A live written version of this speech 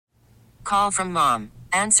call from mom.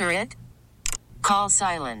 Answer it. Call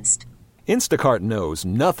silenced. Instacart knows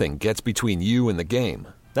nothing gets between you and the game.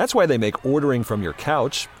 That's why they make ordering from your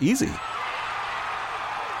couch easy.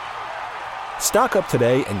 Stock up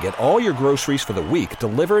today and get all your groceries for the week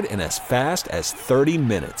delivered in as fast as 30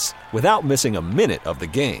 minutes without missing a minute of the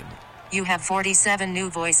game. You have 47 new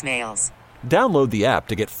voicemails. Download the app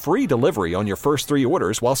to get free delivery on your first 3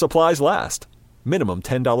 orders while supplies last. Minimum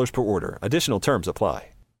 $10 per order. Additional terms apply.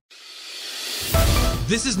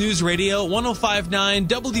 This is News Radio 105.9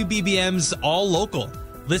 WBBM's All Local.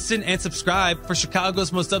 Listen and subscribe for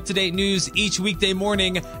Chicago's most up-to-date news each weekday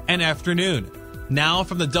morning and afternoon. Now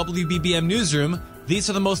from the WBBM Newsroom, these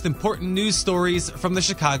are the most important news stories from the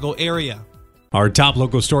Chicago area. Our top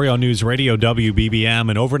local story on News Radio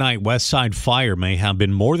WBBM, an overnight West Side fire may have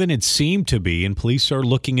been more than it seemed to be, and police are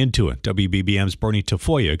looking into it. WBBM's Bernie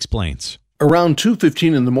Tafoya explains. Around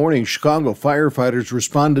 2:15 in the morning, Chicago firefighters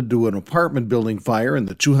responded to an apartment building fire in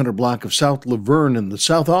the 200 block of South Laverne in the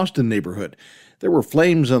South Austin neighborhood. There were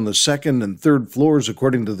flames on the second and third floors,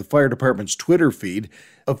 according to the fire department's Twitter feed.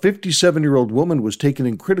 A 57-year-old woman was taken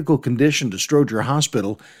in critical condition to Stroger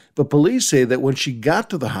Hospital, but police say that when she got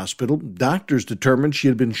to the hospital, doctors determined she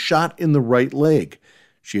had been shot in the right leg.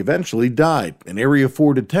 She eventually died, and Area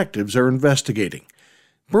 4 detectives are investigating.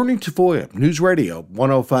 Bernie Tafoya, News Radio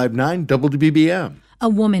 105.9 WBBM. A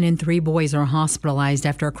woman and 3 boys are hospitalized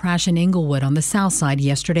after a crash in Inglewood on the south side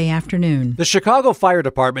yesterday afternoon. The Chicago Fire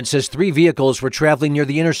Department says 3 vehicles were traveling near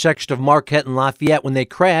the intersection of Marquette and Lafayette when they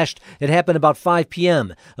crashed. It happened about 5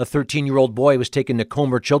 p.m. A 13-year-old boy was taken to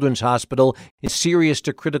Comer Children's Hospital in serious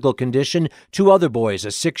to critical condition. 2 other boys, a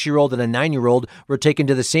 6-year-old and a 9-year-old, were taken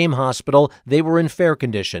to the same hospital. They were in fair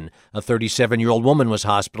condition. A 37-year-old woman was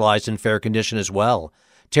hospitalized in fair condition as well.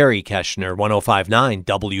 Terry Keschner, 105.9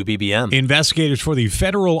 WBBM. Investigators for the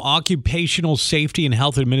Federal Occupational Safety and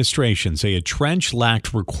Health Administration say a trench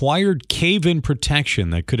lacked required cave-in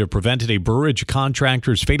protection that could have prevented a Burridge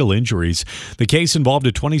contractor's fatal injuries. The case involved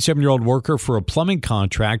a 27-year-old worker for a plumbing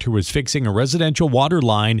contract who was fixing a residential water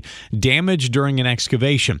line damaged during an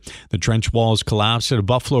excavation. The trench walls collapsed at a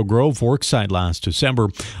Buffalo Grove worksite last December.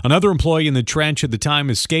 Another employee in the trench at the time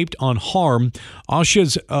escaped unharmed.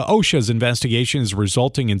 OSHA's investigation is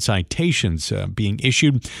resulting in citations being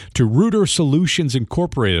issued to Reuter Solutions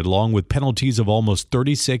Incorporated, along with penalties of almost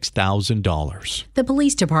 $36,000. The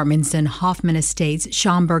police departments in Hoffman Estates,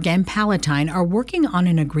 Schaumburg, and Palatine are working on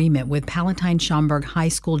an agreement with Palatine-Schaumburg High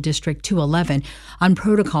School District 211 on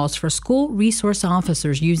protocols for school resource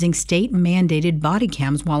officers using state-mandated body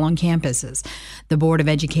cams while on campuses. The Board of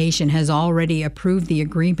Education has already approved the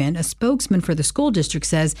agreement. A spokesman for the school district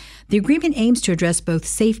says the agreement aims to address both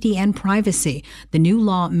safety and privacy. The new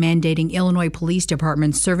law mandating Illinois police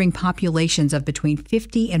departments serving populations of between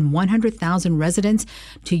 50 and 100,000 residents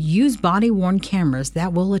to use body-worn cameras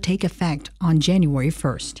that will take effect on January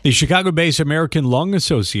 1st. The Chicago-based American Lung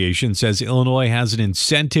Association says Illinois has an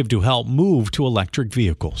incentive to help move to electric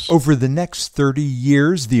vehicles. Over the next 30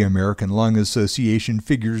 years, the American Lung Association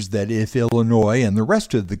figures that if Illinois and the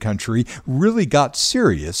rest of the country really got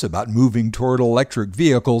serious about moving toward electric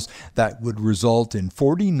vehicles, that would result in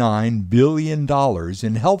 $49 billion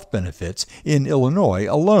in health benefits in Illinois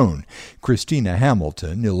alone. Christina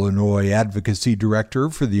Hamilton, Illinois Advocacy Director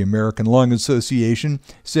for the American Lung Association,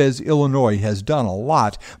 says Illinois has done a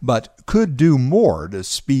lot, but could do more to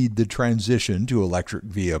speed the transition to electric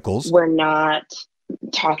vehicles. We're not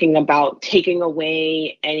talking about taking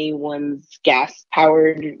away anyone's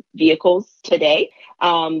gas-powered vehicles today.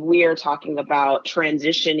 We are talking about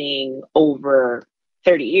transitioning over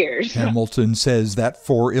 30 years. Hamilton says that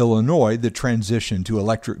for Illinois, the transition to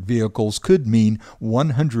electric vehicles could mean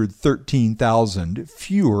 113,000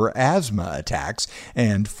 fewer asthma attacks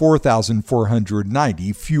and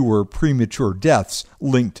 4,490 fewer premature deaths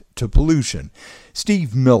linked to pollution.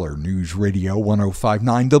 Steve Miller, News Radio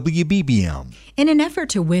 105.9 WBBM. In an effort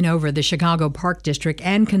to win over the Chicago Park District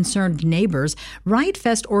and concerned neighbors, Riot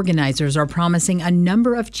Fest organizers are promising a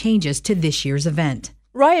number of changes to this year's event.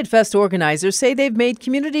 Riot Fest organizers say they've made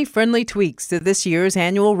community-friendly tweaks to this year's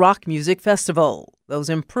annual rock music festival. Those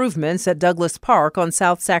improvements at Douglas Park on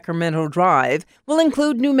South Sacramento Drive will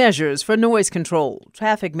include new measures for noise control,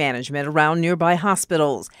 traffic management around nearby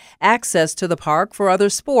hospitals, access to the park for other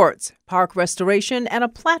sports, park restoration, and a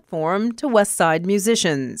platform to West Side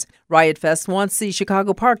musicians. Riot Fest wants the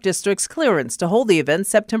Chicago Park District's clearance to hold the event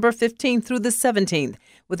September 15th through the 17th,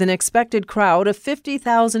 with an expected crowd of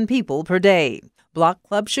 50,000 people per day. Block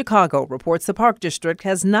Club Chicago reports the Park District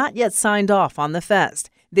has not yet signed off on the fest.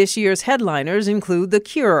 This year's headliners include The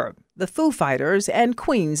Cure, The Foo Fighters, and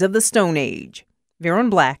Queens of the Stone Age. Veron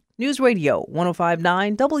Black, News Radio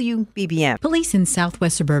 105.9 WBBM. Police in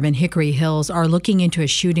southwest suburban Hickory Hills are looking into a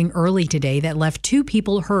shooting early today that left 2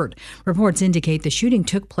 people hurt. Reports indicate the shooting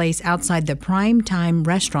took place outside the Prime Time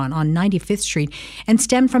restaurant on 95th Street and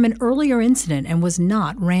stemmed from an earlier incident and was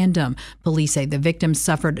not random. Police say the victims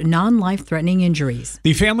suffered non-life-threatening injuries.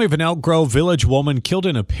 The family of an Elk Grove Village woman killed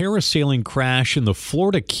in a parasailing crash in the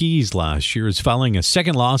Florida Keys last year is filing a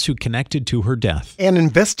second lawsuit connected to her death. An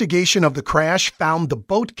investigation of the crash found the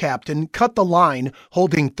boat captain cut the line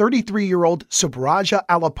holding 33-year-old Subraja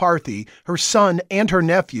Alaparthy, her son, and her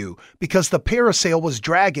nephew because the parasail was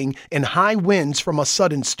dragging in high winds from a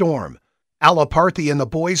sudden storm. Alaparthy and the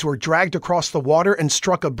boys were dragged across the water and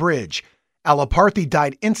struck a bridge. Alaparthy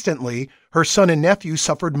died instantly. Her son and nephew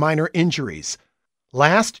suffered minor injuries.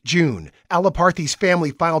 Last June, Alaparthy's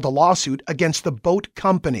family filed a lawsuit against the boat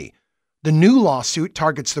company. The new lawsuit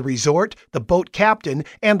targets the resort, the boat captain,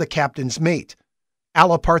 and the captain's mate.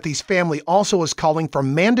 Alaparthy's family also is calling for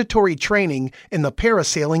mandatory training in the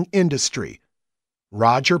parasailing industry.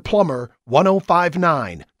 Roger Plummer,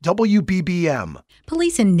 105.9 WBBM.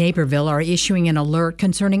 Police in Naperville are issuing an alert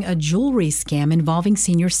concerning a jewelry scam involving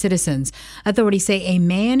senior citizens. Authorities say a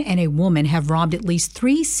man and a woman have robbed at least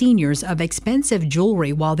 3 seniors of expensive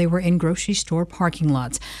jewelry while they were in grocery store parking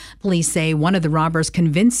lots. Police say one of the robbers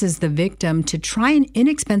convinces the victim to try an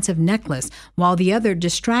inexpensive necklace while the other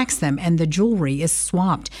distracts them and the jewelry is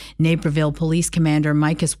swapped. Naperville Police Commander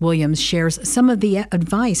Micus Williams shares some of the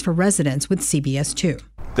advice for residents with CBS 2.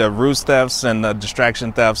 The ruse thefts and the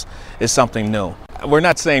distraction thefts is something new. We're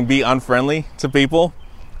not saying be unfriendly to people,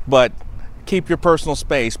 but keep your personal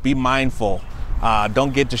space, be mindful,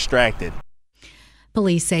 don't get distracted.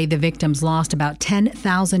 Police say the victims lost about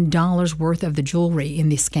 $10,000 worth of the jewelry in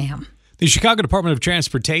the scam. The Chicago Department of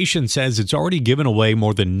Transportation says it's already given away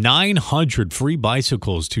more than 900 free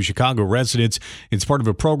bicycles to Chicago residents. It's part of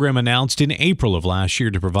a program announced in April of last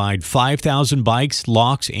year to provide 5,000 bikes,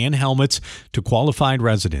 locks, and helmets to qualified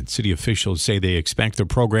residents. City officials say they expect the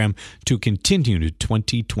program to continue to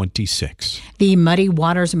 2026. The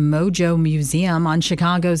Waters MOJO Museum on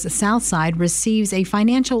Chicago's South Side receives a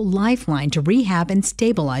financial lifeline to rehab and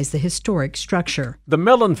stabilize the historic structure. The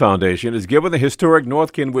Mellon Foundation has given the historic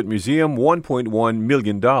North Kenwood Museum $1.1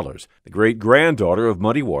 million. The great-granddaughter of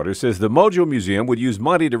Muddy Waters says the Mojo Museum would use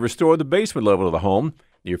money to restore the basement level of the home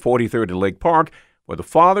near 43rd and Lake Park, where the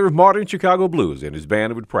father of modern Chicago blues and his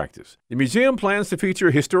band would practice. The museum plans to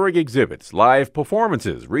feature historic exhibits, live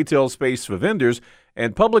performances, retail space for vendors,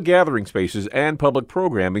 and public gathering spaces and public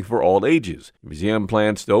programming for all ages. The museum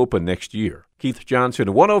plans to open next year. Keith Johnson,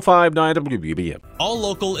 105.9 WBBM. All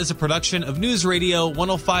Local is a production of News Radio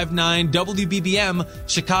 105.9 WBBM,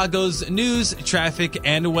 Chicago's news, traffic,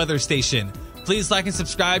 and weather station. Please like and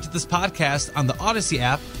subscribe to this podcast on the Odyssey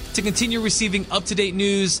app to continue receiving up-to-date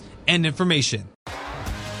news and information.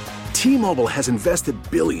 T-Mobile has invested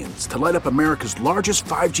billions to light up America's largest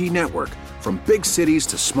 5G network, from big cities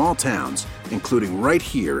to small towns, including right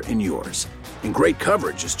here in yours. And great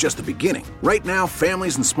coverage is just the beginning. Right now,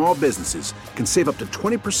 families and small businesses can save up to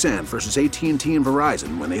 20% versus AT&T and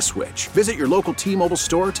Verizon when they switch. Visit your local T-Mobile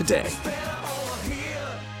store today.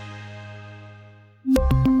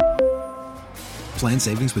 Plan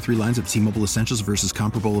savings with 3 lines of T-Mobile Essentials versus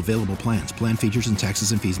comparable available plans. Plan features and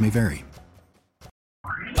taxes and fees may vary.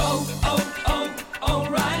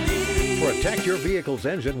 Protect your vehicle's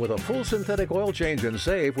engine with a full synthetic oil change and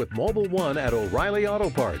save with Mobil 1 at O'Reilly Auto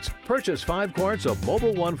Parts. Purchase 5 quarts of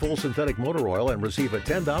Mobil 1 full synthetic motor oil and receive a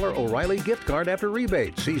 $10 O'Reilly gift card after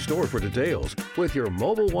rebate. See store for details. With your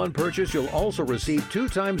Mobil 1 purchase, you'll also receive 2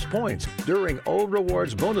 times points during O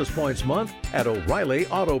Rewards Bonus Points Month at O'Reilly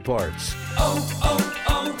Auto Parts.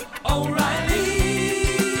 O'Reilly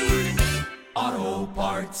Auto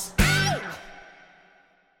Parts.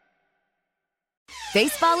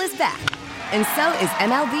 Baseball is back, and so is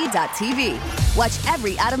MLB.tv. Watch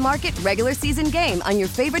every out-of-market regular season game on your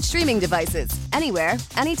favorite streaming devices, anywhere,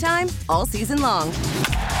 anytime, all season long.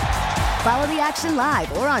 Follow the action live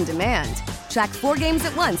or on demand. Track 4 games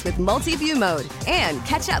at once with multi-view mode and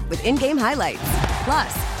catch up with in-game highlights.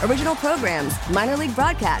 Plus, original programs, minor league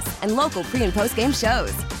broadcasts, and local pre- and post-game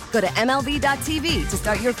shows. Go to MLB.tv to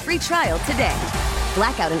start your free trial today.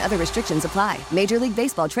 Blackout and other restrictions apply. Major League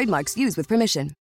Baseball trademarks used with permission.